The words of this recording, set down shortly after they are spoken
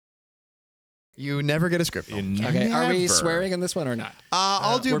You never get a script. Okay, are we swearing in this one or not?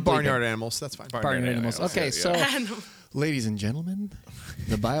 I'll do barnyard animals. That's fine. Barnyard animals. Okay, so Ladies and gentlemen,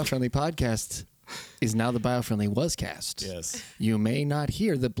 the Biofriendly Podcast is now the Biofriendly Wascast. Yes. You may not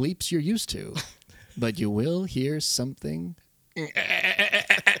hear the bleeps you're used to, but you will hear something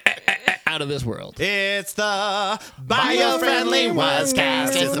out of this world. It's the Biofriendly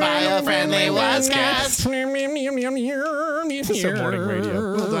Wascast. It's the Biofriendly Wascast. It's a morning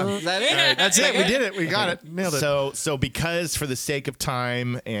radio. well done. Is that it? All right, that's it. We did it. We got it. Nailed it. So because for the sake of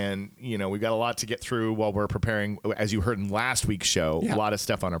time and, we've got a lot to get through while we're preparing, as you heard in last week's show, a lot of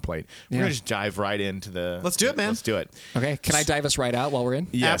stuff on our plate. We're going to just dive right into the... Let's do it, man. Let's do it. Okay, can I dive us right out while we're in?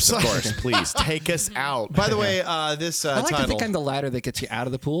 Yes, Absolutely. of course. Please, take us out. By the way, this I like title... to think I'm the ladder that gets you out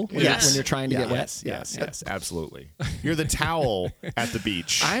of the pool when you're trying to get wet. Yes, absolutely. You're the towel at the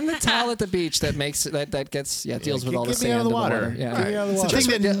beach. I'm the towel at the beach that deals with all the sand out of the and water. the water. Yeah. Get me out of the It's water. the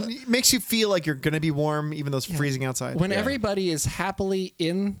thing that makes you feel like you're going to be warm even though it's freezing outside. When everybody is happily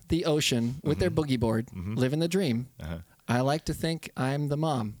in the ocean with their boogie board, living the dream, I like to think I'm the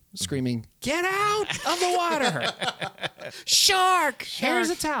mom screaming, "Get out of the water! Shark! Here's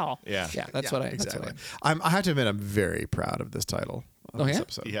a towel." Yeah. That's what I Exactly. I have to admit, I'm very proud of this title. Of this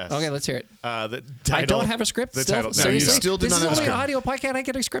episode. Yes. Okay, let's hear it. The title, I don't have a script. The still? title. No, Seriously? you still do this not have a is only an script. audio podcast. I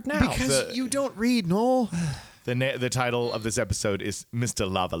get a script now. Because you don't read, Noel. The title of this episode is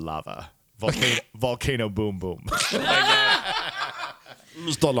Mr. Lava Lava. Volcano Boom Boom.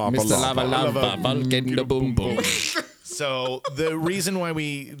 Mr. Lava Lava, Volcano Boom Boom. So the reason why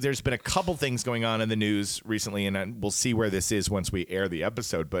there's been a couple things going on in the news recently, and we'll see where this is once we air the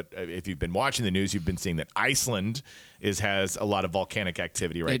episode. But if you've been watching the news, you've been seeing that Iceland has a lot of volcanic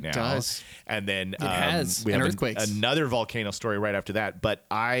activity right now. It does. And then It has. we And have earthquakes. another volcano story right after that. But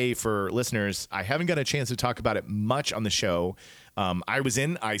for listeners, I haven't got a chance to talk about it much on the show. I was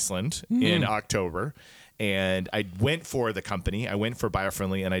in Iceland in October. And I went for the company. I went for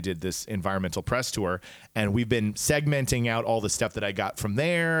Biofriendly, and I did this environmental press tour. And we've been segmenting out all the stuff that I got from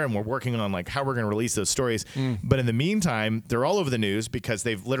there, and we're working on how we're going to release those stories. But in the meantime, they're all over the news because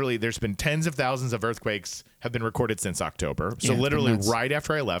there's been tens of thousands of earthquakes have been recorded since October. So literally right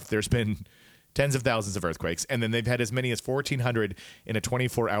after I left, there's been tens of thousands of earthquakes, and then they've had as many as 1,400 in a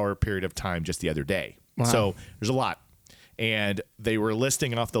 24-hour period of time just the other day. Wow. So there's a lot. And they were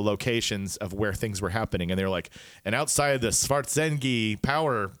listing off the locations of where things were happening. And they were like, and outside the Svartsengi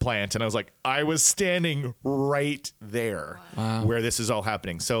power plant. And I was like, I was standing right there where this is all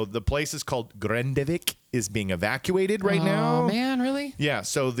happening. So the place is called Grindavik, is being evacuated right now. Oh, man, really? Yeah.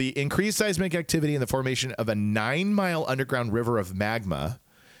 So the increased seismic activity and the formation of a 9-mile underground river of magma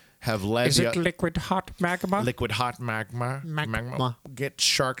have led Is it liquid hot magma? liquid hot magma. Get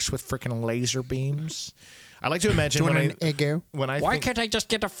sharks with freaking laser beams. I like to imagine Why can't I just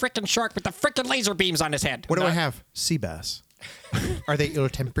get a frickin' shark with the frickin' laser beams on his head? What do I have? Sea bass. Are they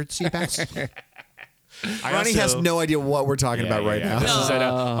ill-tempered sea bass? Ronnie has no idea what we're talking about right now. This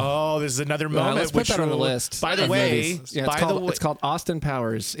is another moment. Let's put that on the list. By the way, it's called Austin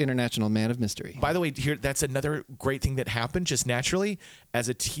Powers, International Man of Mystery. By the way, that's another great thing that happened just naturally as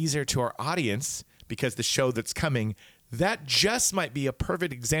a teaser to our audience, because the show that's coming, that just might be a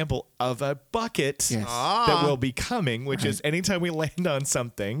perfect example of a bucket that will be coming, which is anytime we land on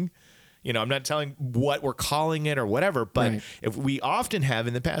something, I'm not telling what we're calling it or whatever, but if we often have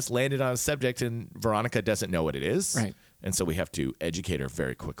in the past landed on a subject and Veronica doesn't know what it is. Right. And so we have to educate her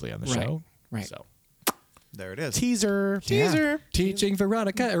very quickly on the show. Right. So There it is. teaser. Teaching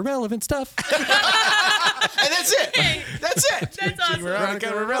Veronica irrelevant stuff. And that's it. That's it. That's awesome.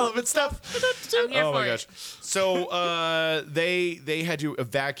 Veronica irrelevant stuff. I'm here Oh for my it. gosh. So they had to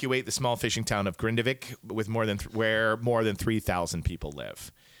evacuate the small fishing town of Grindavik with where more than 3,000 people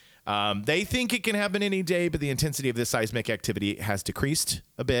live. They think it can happen any day, but the intensity of this seismic activity has decreased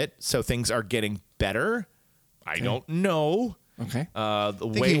a bit, so things are getting better. I don't know. Okay.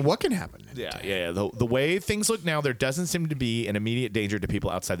 What can happen? Yeah. The way things look now, there doesn't seem to be an immediate danger to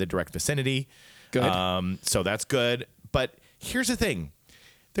people outside the direct vicinity. Good. So that's good. But here's the thing.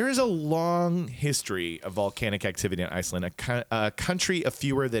 There is a long history of volcanic activity in Iceland, a country of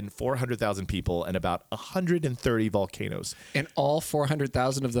fewer than 400,000 people and about 130 volcanoes. And all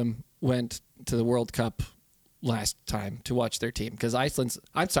 400,000 of them went to the World Cup last time to watch their team, because Iceland's...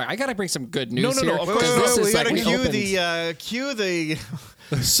 I'm sorry, I got to bring some good news here. Of course. We got to cue the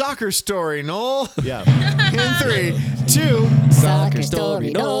soccer story, Noel. Yeah. In 3, 2. Soccer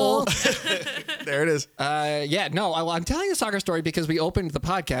story, Noel. There it is. I'm telling a soccer story because we opened the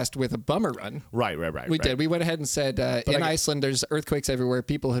podcast with a bummer run. Right. We did. We went ahead and said in Iceland, there's earthquakes everywhere.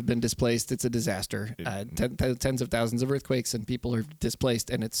 People have been displaced. It's a disaster. Tens of thousands of earthquakes and people are displaced,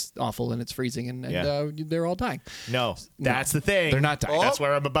 and it's awful and it's freezing and they're all dying. No, that's the thing. They're not dying. That's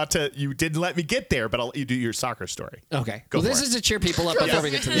where I'm about to. You didn't let me get there, but I'll let you do your soccer story. Okay. Go for this it. is to cheer people up before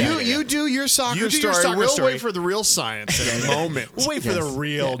we get to the You do your soccer You do your story. soccer We'll story. wait for the real science in a moment. We'll wait for the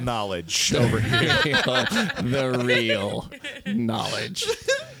real knowledge over here. the real knowledge.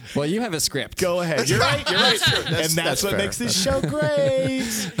 Well, you have a script. Go ahead. You're right. And that's what fair. makes this show great.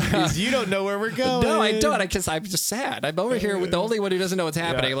 Is you don't know where we're going. No, I don't. Because I'm just sad. I'm over here with the only one who doesn't know what's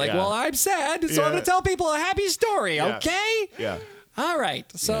happening. Well, I'm sad, so I'm going to tell people a happy story, okay? Yeah. All right.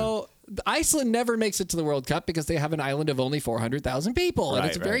 So Iceland never makes it to the World Cup because they have an island of only 400,000 people. And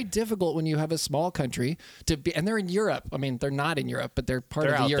it's very difficult when you have a small country to be, and they're in Europe. I mean, they're not in Europe, but they're part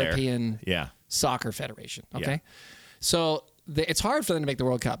of the European Soccer Federation, okay? Yeah. So it's hard for them to make the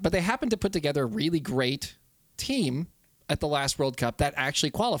World Cup, but they happened to put together a really great team at the last World Cup that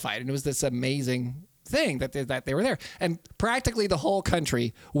actually qualified. And it was this amazing thing that they were there. And practically the whole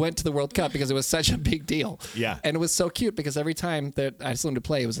country went to the World Cup because it was such a big deal. Yeah. And it was so cute because every time that Iceland would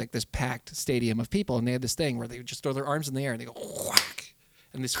play, it was like this packed stadium of people. And they had this thing where they would just throw their arms in the air and they go whack.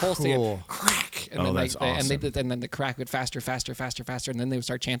 And this whole stadium crack. And then that's awesome. and then the crack would faster. And then they would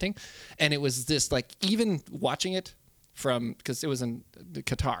start chanting. And it was this like, even watching it from, because it was in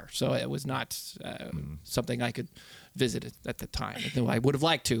Qatar, so it was not something I could visit at the time. Though I would have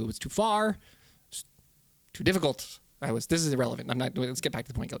liked to. It was too far. Too difficult. This is irrelevant. Let's get back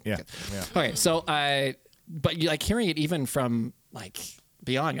to the point. Yeah. Okay. So, but you like hearing it even from like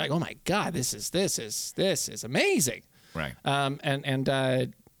beyond. You're like, oh my god, this is amazing. Right. And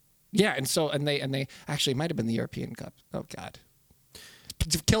so they actually might have been the European Cup. Oh god.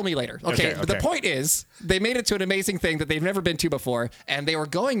 Kill me later. Okay. But the point is, they made it to an amazing thing that they've never been to before, and they were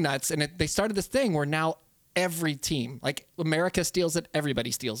going nuts. And they started this thing where now every team, like America steals it, everybody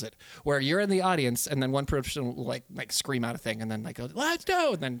steals it. Where you're in the audience, and then one person will like scream out a thing, and then like go, let's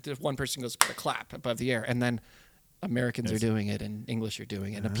go, and then one person goes with a clap above the air, and then Americans are doing it, and English are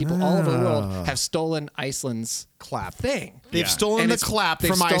doing it, and people all over the world have stolen Iceland's clap thing. They've stolen the clap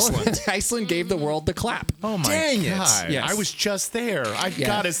from Iceland. Iceland gave the world the clap. Oh my Dang it. god! Yes. I was just there. I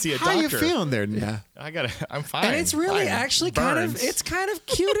gotta see a doctor. How you feeling there? Yeah. I'm fine. And it's really actually Burns. kind of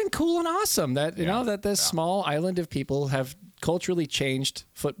cute and cool and awesome that you know that this small island of people have culturally changed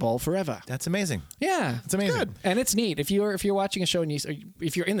football forever. That's amazing. Yeah, It's amazing. Good. And it's neat. If you're watching a show and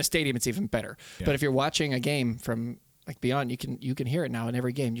if you're in the stadium, it's even better. Yeah. But if you're watching a game from like beyond, you can hear it now in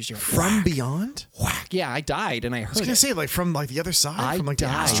every game. You just hear From whack, beyond? whack. Yeah, I died and I heard I was gonna it. say, like from like the other side, I from like the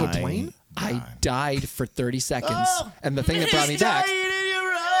died. astral plane. I died for 30 seconds, and the thing that brought me back.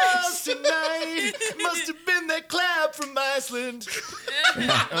 Must have been that clap from Iceland.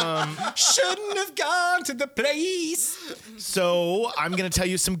 Shouldn't have gone to the place. So I'm going to tell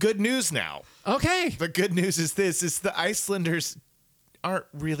you some good news now. Okay. The good news is this: is the Icelanders aren't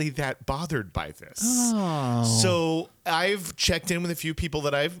really that bothered by this. Oh. So I've checked in with a few people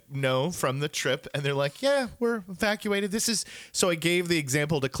that I know from the trip, and they're like, yeah, we're evacuated. So I gave the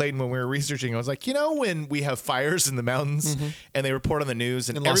example to Clayton when we were researching. I was like, you know, when we have fires in the mountains and they report on the news,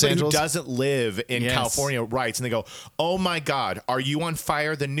 and In Los everybody Angeles? who doesn't live in California writes, and they go, oh my God, are you on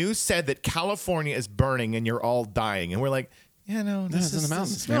fire? The news said that California is burning and you're all dying. And we're like, yeah, no, this it's is in the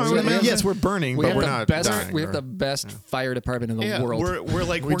mountains. this- No, this is- Yes, we're burning, We but have we're the not best. dying. We have the best fire department in the world. We're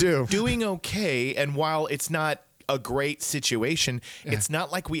like, We we're do. doing okay. And while it's not a great situation, it's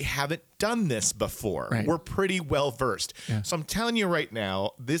not like we haven't done this before. Right. We're pretty well versed. So I'm telling you right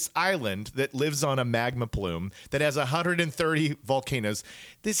now, this island that lives on a magma plume that has 130 volcanoes,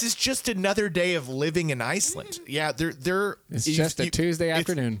 this is just another day of living in Iceland. Yeah, It's just a Tuesday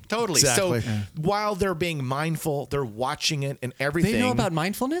afternoon. Totally. Exactly. So while they're being mindful, they're watching it and everything. They know about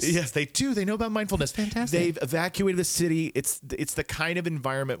mindfulness? Yes, they do. They know about mindfulness. Fantastic. They've evacuated the city. It's the kind of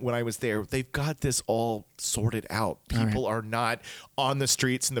environment when I was there, they've got this all sorted out. People are not on the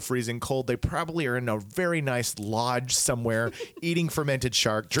streets in the freezing cold. They probably are in a very nice lodge somewhere, eating fermented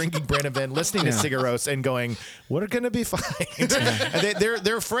shark, drinking Brennivin, listening to Cigaros, and going, we're going to be fine. And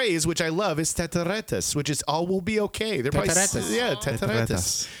their phrase, which I love, is teteretes, which is all will be okay. They're probably Teteretes. Yeah,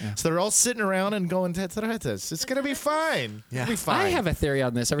 teteretes. Yeah. So they're all sitting around and going, teteretes. It's going to be fine. Yeah. It'll be fine. I have a theory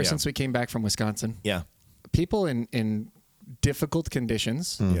on this ever Yeah. since we came back from Wisconsin. Yeah. People in difficult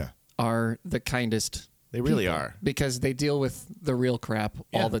conditions Yeah. are the kindest They really are. Because they deal with the real crap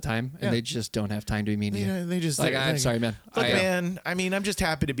all the time, and they just don't have time to be mean to you. They just I'm sorry, man. Look, man. I mean, I'm just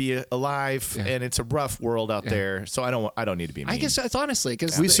happy to be alive, and it's a rough world out there. So I don't need to be mean. I guess it's honestly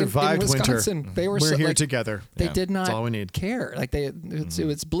because we survived in Wisconsin, winter. They were We're here together. They did not That's all we need. care. Like it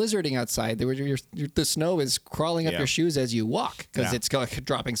was blizzarding outside. The snow is crawling up your shoes as you walk because it's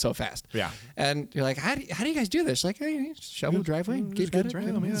dropping so fast. Yeah. And you're like, how do you guys do this? Like, hey, shovel the driveway, keep at it.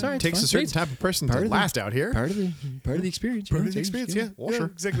 It's all right. Takes a certain type of person to last out here. Part of the experience. Part of the experience, yeah. Sure.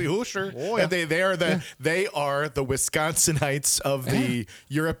 Exactly. Oh, sure. Oh, yeah. They are the Wisconsinites of the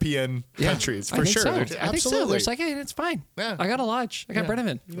European countries for sure. So. Absolutely. I think so. They're like, hey, it's fine. Yeah. I got a lodge. I got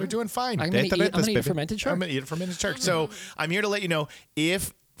Brenneman. We're doing fine. I'm gonna eat a fermented shark. I'm gonna eat a fermented shark. So I'm here to let you know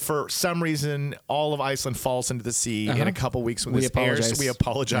if for some reason all of Iceland falls into the sea in a couple weeks when this airs, we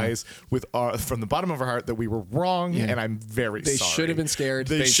apologize with from the bottom of our heart that we were wrong, and I'm very sorry. They should have been scared.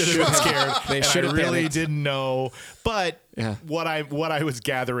 They should have been scared. They should have really panicked. didn't know. But what I was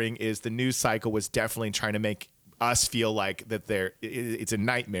gathering is the news cycle was definitely trying to make us feel like that it's a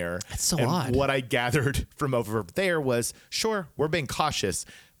nightmare. That's so and odd. What I gathered from over there was, sure, we're being cautious,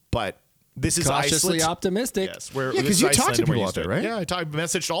 but this is cautiously Iceland. optimistic. Yes, because you talk to people out there, right? Yeah, I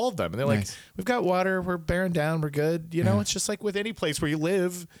messaged all of them, and they're like, "We've got water. We're bearing down. We're good." You know, it's just like with any place where you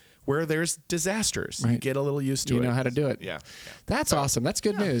live, where there's disasters, you get a little used to it. You know how to do it. Yeah, that's awesome. That's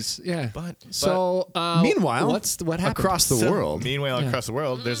good news. Yeah. But meanwhile, what happened across the world? Meanwhile, across the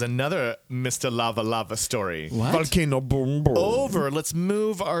world, there's another Mr. Lava story. What? Volcano boom boom. Let's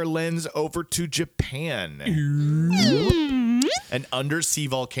move our lens over to Japan. An undersea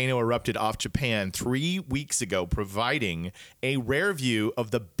volcano erupted off Japan 3 weeks ago, providing a rare view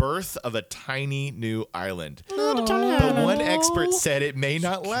of the birth of a tiny new island. But one expert said it may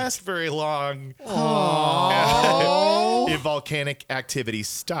not last very long if volcanic activity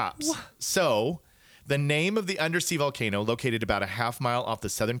stops. So, the name of the undersea volcano, located about a half mile off the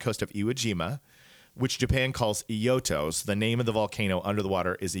southern coast of Iwo Jima, which Japan calls Iyoto. So the name of the volcano under the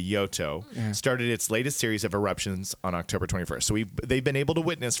water is Iyoto. Started its latest series of eruptions on October 21st. So they've been able to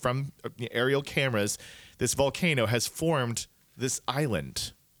witness from aerial cameras this volcano has formed this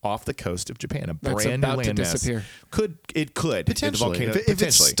island off the coast of Japan, a brand new landmass. Disappear. It could potentially. The volcano, if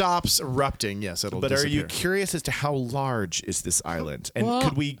it stops erupting, yes, it'll. But disappear. are you curious as to how large is this island? And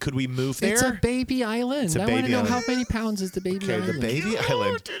could we move there? It's a baby island. I want to know how many pounds is the baby island. The baby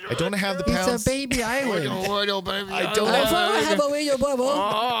island. I don't have the pounds. It's a baby island. I don't have. have a whale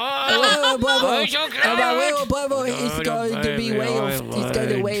bubble. He's going to be he's going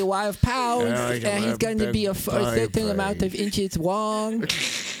to weigh 5 pounds, and he's going to be a certain amount of inches long.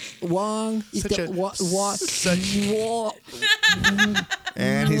 And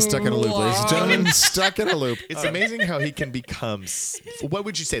he's stuck in a loop, ladies and gentlemen. Stuck in a loop. It's amazing how he can become. What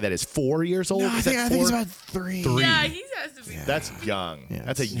would you say that is? 4 years old? No, I think he's about 3. Yeah, he has to be. That's young.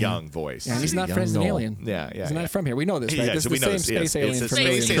 That's a young voice. Yeah, he's not friends with an alien. Yeah. He's not from here. We know this, right? This so is the same space alien it's from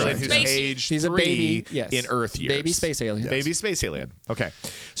a space alien who's Space. aged He's a 3 baby, in Earth years. Baby space alien. Baby space alien. Okay.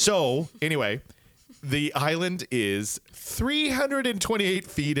 So, anyway, the island is 328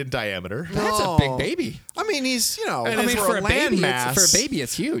 feet in diameter. That's a big baby. I mean, he's, for a baby, landmass. for a baby,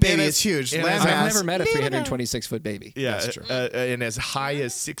 it's huge. Baby, it's huge. and Landmass. I've never met a 326-foot baby. Yeah, That's true. And as high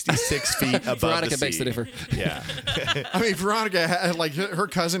as 66 feet above Veronica the sea. begs to differ. Yeah. I mean, Veronica, her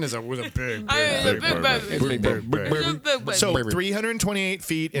cousin was a big. So 328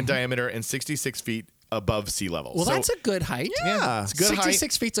 feet in diameter and 66 feet above sea level. Well, that's a good height. Yeah. It's a good height.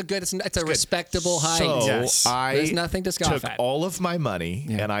 66 feet's a good. It's a respectable height. So Yes. I There's nothing to scoff took at. all of my money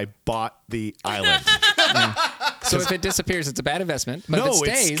and I bought the island. So if it disappears, it's a bad investment. But No, if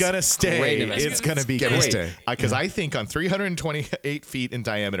it stays, it's gonna stay. great investment. It's gonna be Gonna great. stay. Because I think on 328 feet in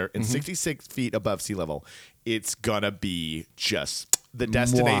diameter and 66 feet above sea level, it's gonna be just the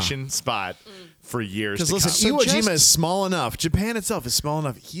destination spot for years to Because come. listen, Iwo Jima is small enough. Japan itself is small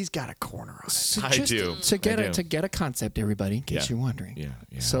enough. He's got a corner on it. So I just do. To get I do. to get a concept, everybody, in case Yeah. you're wondering. Yeah.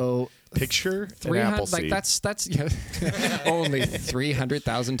 So Picture an 300, apple like seed. that's only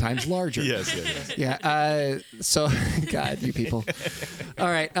 300,000 times larger. Yes. Yeah. So, God, you people. All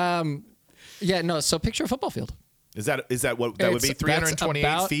right. So picture a football field. Is that what that would be? That's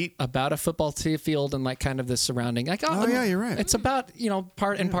 328 feet. About a football field and like kind of the surrounding. Like, yeah, you're right. It's about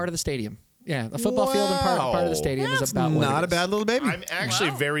part of the stadium. Yeah, a football field and part of the stadium is about what Not it a bad is. little baby. I'm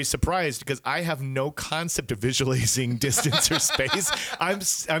actually very surprised because I have no concept of visualizing distance or space. I'm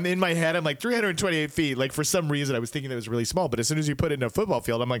in my head. I'm like 328 feet. Like for some reason, I was thinking that was really small. But as soon as you put it in a football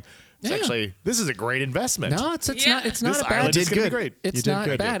field, I'm like, this is a great investment. No, it's Yeah. not. It's This not a bad. island is gonna be great. It's You did not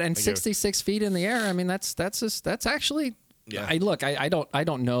good. bad. And Thank you. 66 feet in the air. I mean, that's actually. Yeah. I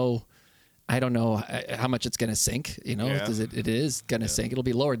don't know. I don't know how much it's going to sink. You know, it is going to sink. It'll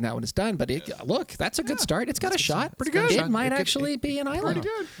be lower than that when it's done. But look, that's a good start. It's got a shot. Pretty good. It might actually be an island. Pretty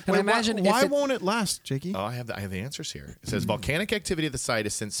good. And Wait, I imagine why won't it last, Jakey? Oh, I have the answers here. It says volcanic activity at the site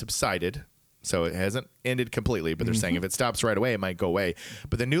has since subsided. So it hasn't ended completely, but they're saying if it stops right away, it might go away.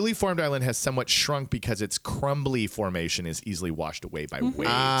 But the newly formed island has somewhat shrunk because its crumbly formation is easily washed away by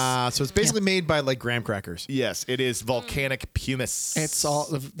waves. So it's basically made by like graham crackers. Yes, it is volcanic pumice. It's all.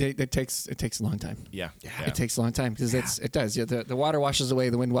 It takes a long time. Yeah. It takes a long time because it does. Yeah, the water washes away,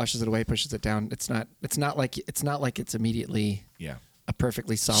 the wind washes it away, pushes it down. It's not like it's immediately a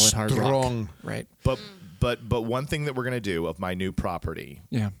perfectly solid hard rock. Right. But one thing that we're gonna do of my new property.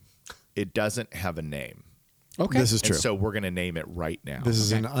 Yeah. It doesn't have a name. Okay. This is true. And so we're going to name it right now. This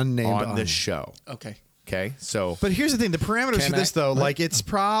is an unnamed on the show. Okay. Okay. So, but here's the thing: the parameters for this, though, like it's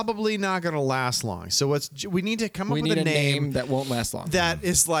probably not going to last long. So we need to come up with a name that won't last long. That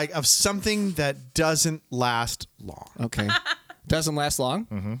is like of something that doesn't last long. Okay. Doesn't last long?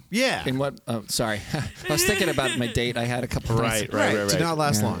 Mm-hmm. Yeah. In what? Oh, sorry. I was thinking about my date I had a couple of months. Right. Did not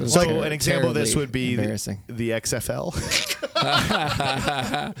last long. So an example of this would be embarrassing. The XFL.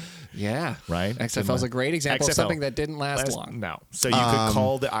 Yeah. Right. XFL is a great example of something that didn't last long. No. So you could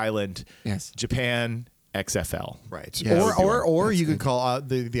call the island Japan XFL. Right. Yeah, or you could call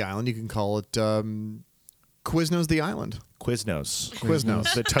the island. You can call it Quiznos the Island.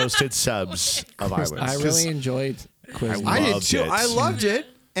 Quiznos. The toasted subs of islands. I really enjoyed Quiznos. I did too. I loved it,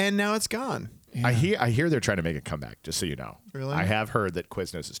 and now it's gone. Yeah. I hear they're trying to make it come back. Just so you know. Really? I have heard that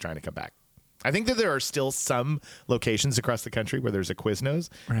Quiznos is trying to come back. I think that there are still some locations across the country where there's a Quiznos,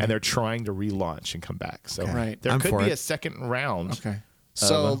 and they're trying to relaunch and come back. So there could be a second round. Okay.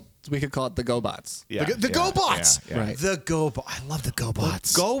 So we could call it the GoBots. Yeah. The GoBots. Yeah. Right. The GoBots. I love the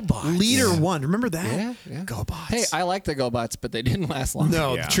GoBots. GoBots. Leader 1. Remember that? Yeah. GoBots. Hey, I like the GoBots, but they didn't last long.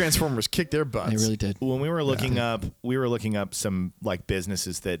 No, the Transformers kicked their butts. They really did. When we were looking up some like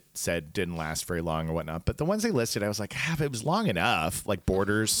businesses that said didn't last very long or whatnot, but the ones they listed, I was like, but it was long enough. Like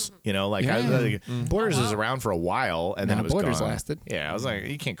Borders, Borders was around for a while, and then it was Borders gone. lasted. Yeah, I was like,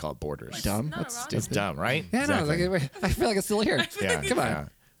 you can't call it Borders. Dumb. That's stupid. It's dumb, right? Yeah, Exactly. no, I feel like it's still here. Yeah, Come on. yeah.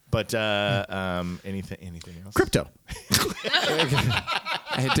 But anything else? Crypto.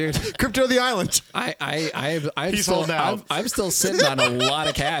 Hey, dude. Crypto the island. I'm still sitting on a lot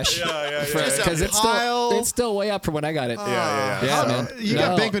of cash. Because it's still way up from when I got it. Yeah, man. You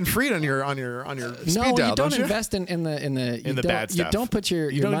got Bankman-Fried on your speed no, dial, you don't you? invest in the bad stuff. You don't put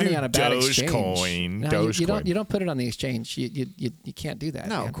your don't money do on a bad exchange. Dogecoin. You don't put it on the exchange. You can't do that.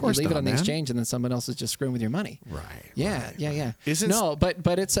 No, man. of course you leave not, it on the man. exchange, and then someone else is just screwing with your money. Right. Yeah. Isn't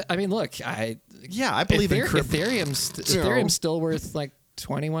but it's. I mean, look, I believe in crypto. Ethereum's still worth like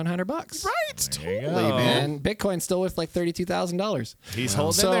 $2,100. Right. Totally, man. And Bitcoin's still worth like $32,000. He's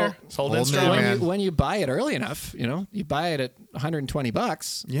holding in there. He's holding in Holding strong. in, man. When you buy it early enough, you buy it at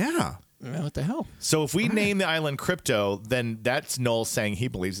 $120. Yeah. What the hell? So if we name the island Crypto, then that's Noel saying he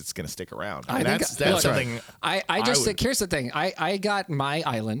believes it's going to stick around. I And think- that's look, something. I just think, here's the thing. I got my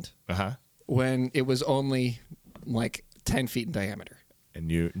island when it was only like 10 feet in diameter. And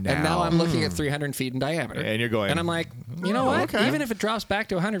now I'm looking at 300 feet in diameter. And you're going. And I'm like, you know what? okay. Even if it drops back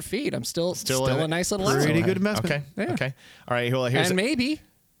to 100 feet, I'm still a nice little Pretty island. good investment. Yeah. Okay. All right. Well, here's And maybe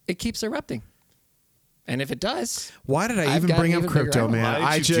it keeps erupting. And if it does, Why did I I've even got bring an up even bigger crypto, island. man?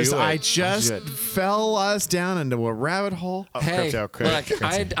 Why did you do it? I just fell us down into a rabbit hole. hey, crypto. look,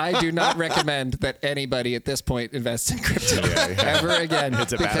 I do not recommend that anybody at this point invests in crypto ever again.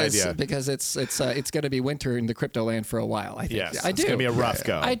 It's a bad idea. Because it's going to be winter in the crypto land for a while. I think. Yes, I do. it's going to be a rough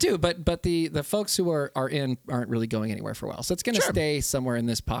go. I do, but the folks who are in aren't really going anywhere for a while. So it's going to stay somewhere in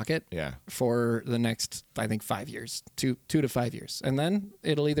this pocket for the next, I think, 5 years, 2 to 5 years. And then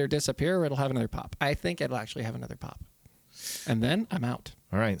it'll either disappear or it'll have another pop. I think it'll actually have another pop. And then I'm out.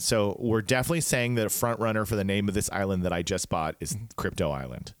 All right. So we're definitely saying that a front runner for the name of this island that I just bought is Crypto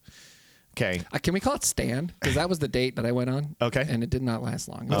Island. Okay. Can we call it Stan? Because that was the date that I went on. Okay. And it did not last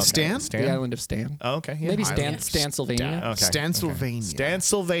long. What, Stan? The island of Stan. Oh, okay. Yeah. Maybe Stansylvania. Okay. Stansylvania.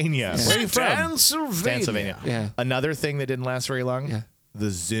 Stansylvania. Where are you from? Stansylvania. Yeah. Another thing that didn't last very long. Yeah. The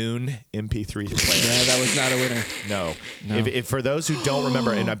Zune MP3 player. Yeah, that was not a winner. No. No. If for those who don't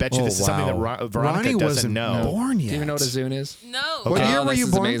remember, and I bet you this is something that Veronica Ronnie doesn't wasn't know. born yet. Do you even know what a Zune is? No. What year were this you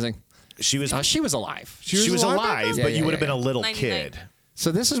is born? amazing. She was She was alive. she was alive, Yeah, but you yeah, would have been yeah. a little 99. kid.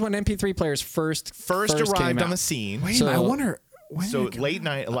 So this is when MP3 players first First came arrived out. on the scene. Wait, So- I wonder. When So did it come late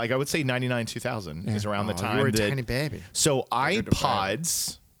night, like I would say 99, 2000 is around the out? time You were a that tiny baby. So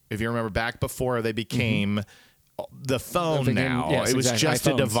iPods, if you remember back before they became the phone now. Yes, it was exactly. just a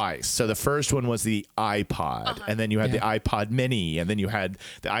iPhones. device. So the first one was the iPod, and then you had the iPod Mini, and then you had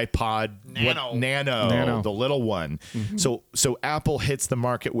the iPod Nano, the little one. So Apple hits the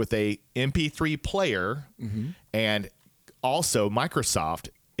market with a MP3 player, and also Microsoft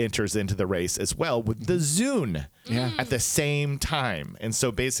enters into the race as well with the Zune at the same time. And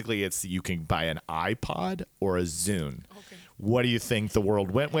so basically it's you can buy an iPod or a Zune. What do you think the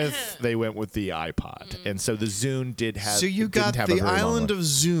world went with? They went with the iPod. And so the Zune did have... So you got the island of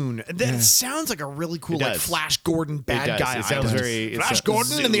Zune. That sounds like a really cool, like Flash Gordon bad guy. It sounds very... Flash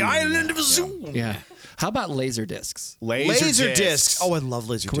Gordon and the island of Zune. Yeah. How about Laserdiscs? Laserdiscs. Oh, I love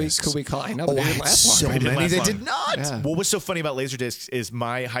Laserdiscs. Could we call? I know, but they didn't last long. So right? many. They did not. Yeah. What was so funny about Laserdiscs is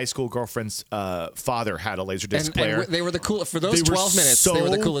my high school girlfriend's father had a Laserdisc player. And they were the cool for those 12 minutes. They were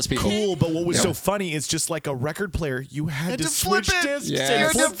the coolest people. Cool, but what was so funny is just like a record player, you had to flip switch it. discs Yes.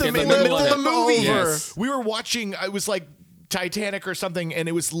 and flip them In in the the middle of the middle movie. Yes. We were watching. I was like Titanic or something, and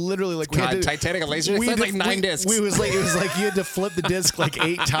it was literally like Titanic and Laserdisc. That's like 9 discs. It was like you had to flip the disc like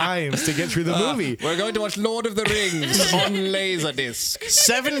 8 times to get through the movie. We're going to watch Lord of the Rings on Laserdisc.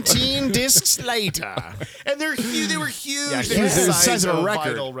 17 discs later. And they were huge. Yeah, They huge. were They're the size of a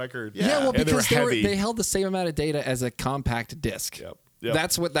vinyl record. Yeah, well, And they were because heavy. they held the same amount of data as a compact disc. Yep.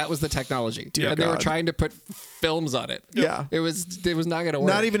 That was the technology. Dear and they were God. trying to put films on it. Yeah. It was not going to work.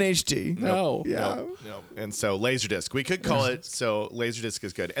 Not even HD. No. Yeah. No. And so Laserdisc, we could call it. So Laserdisc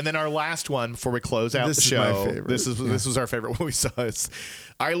is good. And then our last one before we close out This the is show. my favorite. This was our favorite one we saw. Is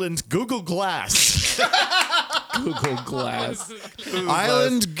Ireland's Google Glass. Google Glass.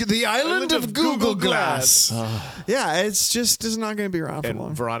 The island of Google Glass. Yeah, it's not going to be around for And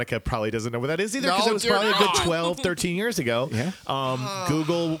long. Veronica probably doesn't know what that is either No, because it was dear probably a good God. 12, 13 years ago. Yeah.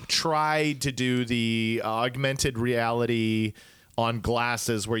 Google tried to do the augmented reality on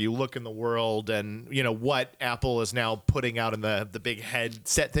glasses where you look in the world and what Apple is now putting out in the big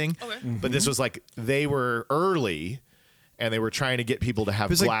headset thing. Okay. But this was like they were early and they were trying to get people to have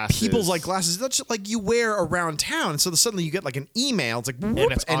It's like glasses. people's like glasses. That's just like you wear around town. So suddenly you get like an email. It's like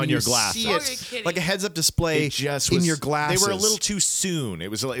whoop, it's on you your glasses. see Oh, it you're kidding. like a heads-up display It just in was- your glasses. They were a little too soon. It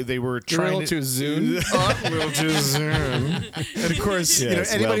was like they were A trying little too soon. a little too soon. And of course,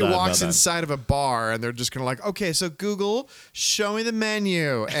 Yes, anybody well done, walks well done. inside of a bar and they're just kind of like, okay, so Google, show me the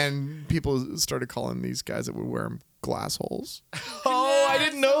menu. And people started calling these guys that would wear them glass holes. Oh, I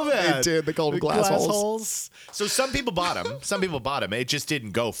didn't know that. They did. They called them glass holes. So some people bought them. Some people bought them. It just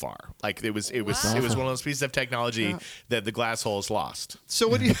didn't go far. Like it was one of those pieces of technology that the glass holes lost. So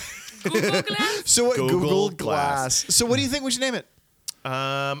what do you? Google Glass? So what? Google Google Glass. Glass. So what do you think we should name it?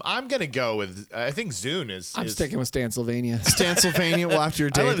 I'm gonna go with. I think Zune is. I'm is, sticking with Stansylvania. Stansylvania. Well, after your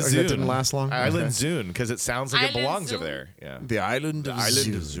I date, live that Zune. didn't last long. Island Zune because it sounds like it Island belongs Zune? over there. Yeah. The island of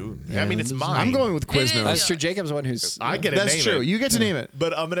Island of Zune. Zune. I mean, it's mine. I'm going with It is. Quiznos. That's true. Jacob's the one who's. I get to That's name true. it. You get to name it.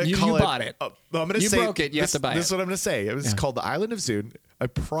 But I'm gonna You call it. bought it. I'm gonna You say broke it. You have this, to buy This it. is what I'm gonna say. It was called the Island of Zune, a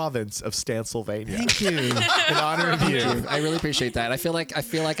province of Stansylvania. Thank you. In honor of you. I really appreciate that. I feel like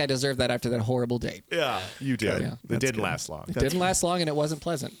I deserve that after that horrible date. Yeah, you did. Yeah, It didn't last long. It didn't last long and it wasn't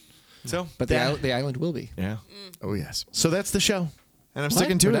pleasant. So, But the island will be. yeah. Oh yes. So that's the show. And I'm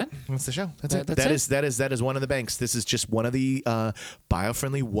sticking to We're it. done? That's the show. That's That- it. that's That is one of the banks. This is just one of the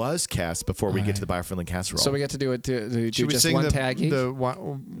Biofriendly was casts before we get to the Biofriendly casserole. So we get to do it to do Should we just sing one the tag each.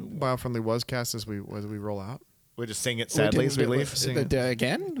 Biofriendly was cast as we roll out? we just sing it sadly as we leave. Sing it.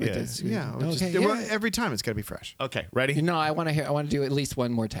 Again? Yeah. Yeah. we'll Okay, just- yeah. well, every time it's got to be fresh. Okay, ready? No, I want to do at least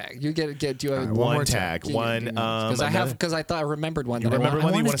one more tag. You do a One One more tag. One. because I thought I remembered one. That Remember I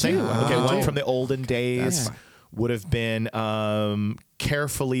one that you want to say? do. Okay, I one do. from the olden days That's fine. would have been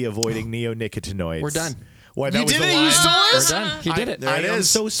carefully avoiding neonicotinoids. We're done. Why, You that was did the it? You line? stole We're it? done. He did it. There it I am is.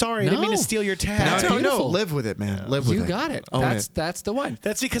 so sorry. I didn't mean to No. steal your tag. That's No, beautiful. live with it, man. Live with You it. got it. Own it. That's the one.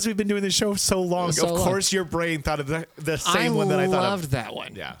 That's because we've been doing this show so long. So of long. course, your brain thought of the same I one that I thought loved of. that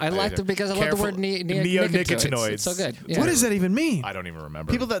one. Yeah, I liked did. it because I love the Careful- word neonicotinoids. It's so good. Yeah. What does that even mean? I don't even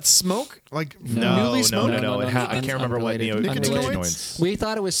remember. People that smoke, like no, newly smoked? no. I can't remember what Unrelated. neonicotinoids. We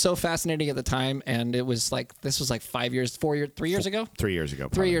thought it was so fascinating at the time, and it was like this was like 3 years ago. 3 years ago. 3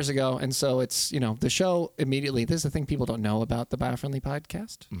 probably. years ago, and so it's the show immediately. This is the thing people don't know about the Biofriendly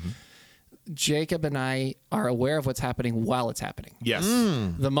Podcast. Jacob and I are aware of what's happening while it's happening. Yes.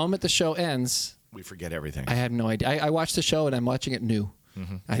 The moment the show ends, We forget everything. I have no idea. I watched the show and I'm watching it new.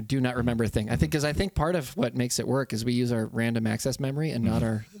 I do not remember a thing. I think part of what makes it work is we use our random access memory and not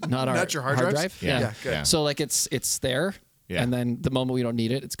our Not your hard drives? drive. Yeah, good. Yeah. So like it's there, Yeah. and then the moment we don't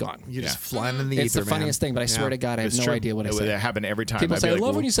need it, it's gone. You're just Yeah. flying in the It's ether, the funniest thing, but I swear to God, I have It's no true. idea what I It said. would happen every time. People I'd say, be "I like, love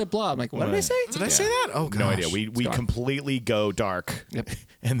when "Well, you said blah." I'm like, "What did I say?" Did I say that? Oh, gosh. No idea. We gone. completely go dark. Yep.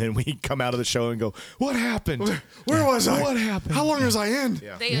 and then we come out of the show and go, "What happened? Where was I? What happened? How long was I in?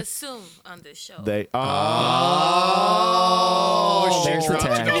 Yeah. They assume on this show. They There's the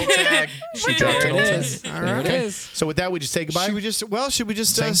tag. She dropped an old tag. There it is. So with that, we just say goodbye. Should we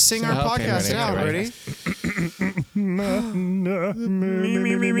just sing our Okay, podcast ready, out? ready.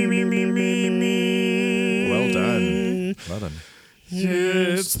 Well done. Well done.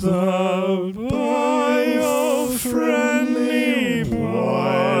 It's the Biofriendly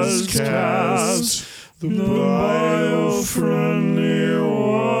Podcast. The Biofriendly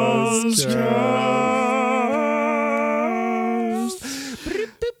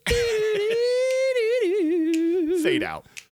Podcast. Fade out.